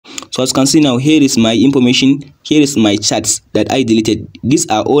So as you can see now, here is my information, here is my chats that I deleted. These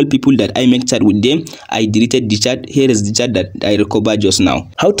are all people that I make chat with them. I deleted the chat. Here is the chat that I recovered just now.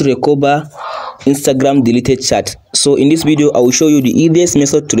 How to recover Instagram deleted chat. So in this video, I will show you the easiest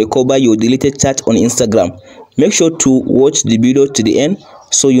method to recover your deleted chat on Instagram. Make sure to watch the video to the end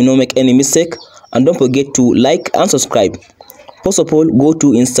so you don't make any mistake, and don't forget to like and subscribe. First of all, go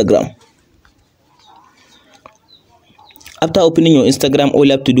to Instagram. After opening your Instagram, all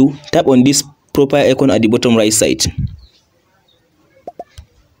you have to do, tap on this profile icon at the bottom right side.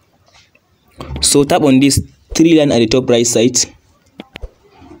 So tap on this three line at the top right side.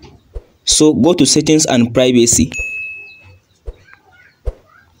 So go to settings and privacy.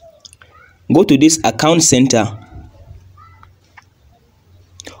 Go to this account center.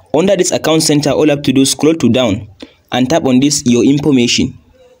 Under this account center, all you have to do, scroll to down and tap on this your information.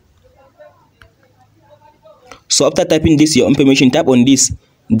 So after typing this your information, tap on this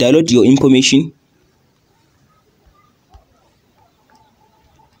download your information.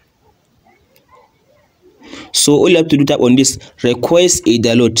 So all you have to do, tap on this request a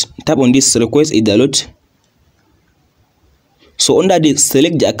download. Tap on this request a download. So under this,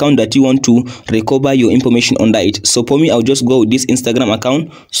 select the account that you want to recover your information under it. So for me, I'll just go with this Instagram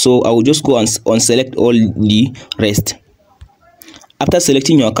account. So I will just go and select all the rest. After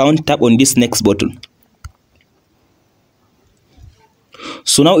selecting your account, tap on this next button.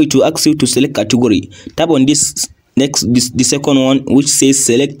 So now it will ask you to select category. Tap on this the second one, which says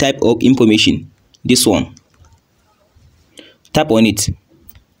select type of information. This one. Tap on it.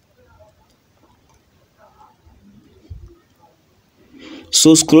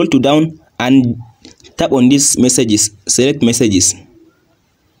 So scroll to down and tap on this messages. Select messages.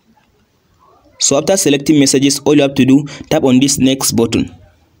 So after selecting messages, all you have to do, tap on this next button.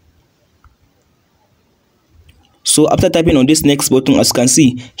 So after tapping on this next button, as you can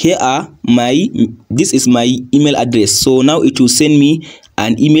see, here are this is my email address. So now it will send me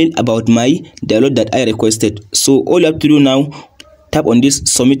an email about my download that I requested. So all you have to do now, tap on this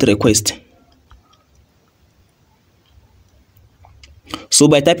submit request. So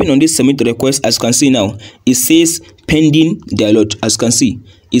by tapping on this submit request, as you can see now, it says pending download. As you can see,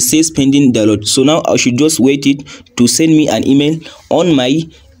 it says pending download. So now I should just wait it to send me an email on my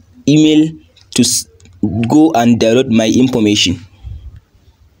email to go and download my information.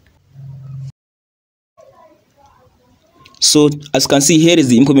 So as you can see, here is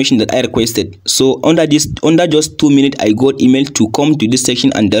the information that I requested. So under just 2 minutes, I got email to come to this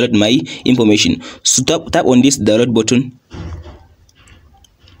section and download my information. So tap on this download button.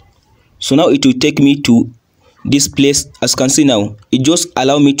 So now it will take me to this place. As you can see now, it just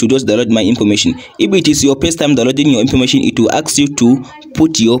allow me to just download my information. If it is your first time downloading your information, it will ask you to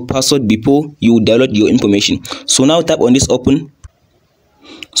put your password before you download your information. So now tap on this open.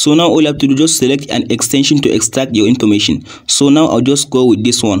 So now all you have to do, just select an extension to extract your information. So now I'll just go with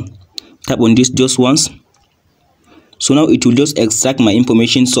this one. Tap on this just once. So now it will just extract my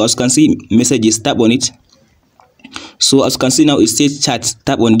information. So as you can see, messages, tap on it. So as you can see now, it says chat.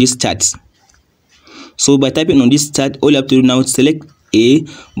 Tap on this chat. So by typing on this chat, all you have to do now, select a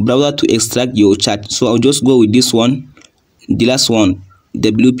browser to extract your chat. So I'll just go with this one, the last one,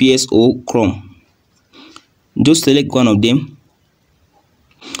 WPS or Chrome. Just select one of them.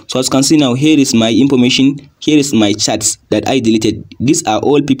 So as you can see now, here is my information, here is my chats that I deleted. These are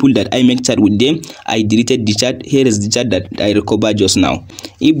all people that I make chat with them. I deleted the chat. Here is the chat that I recovered just now.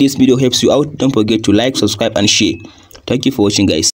 If this video helps you out, don't forget to like, subscribe and share. Thank you for watching, guys.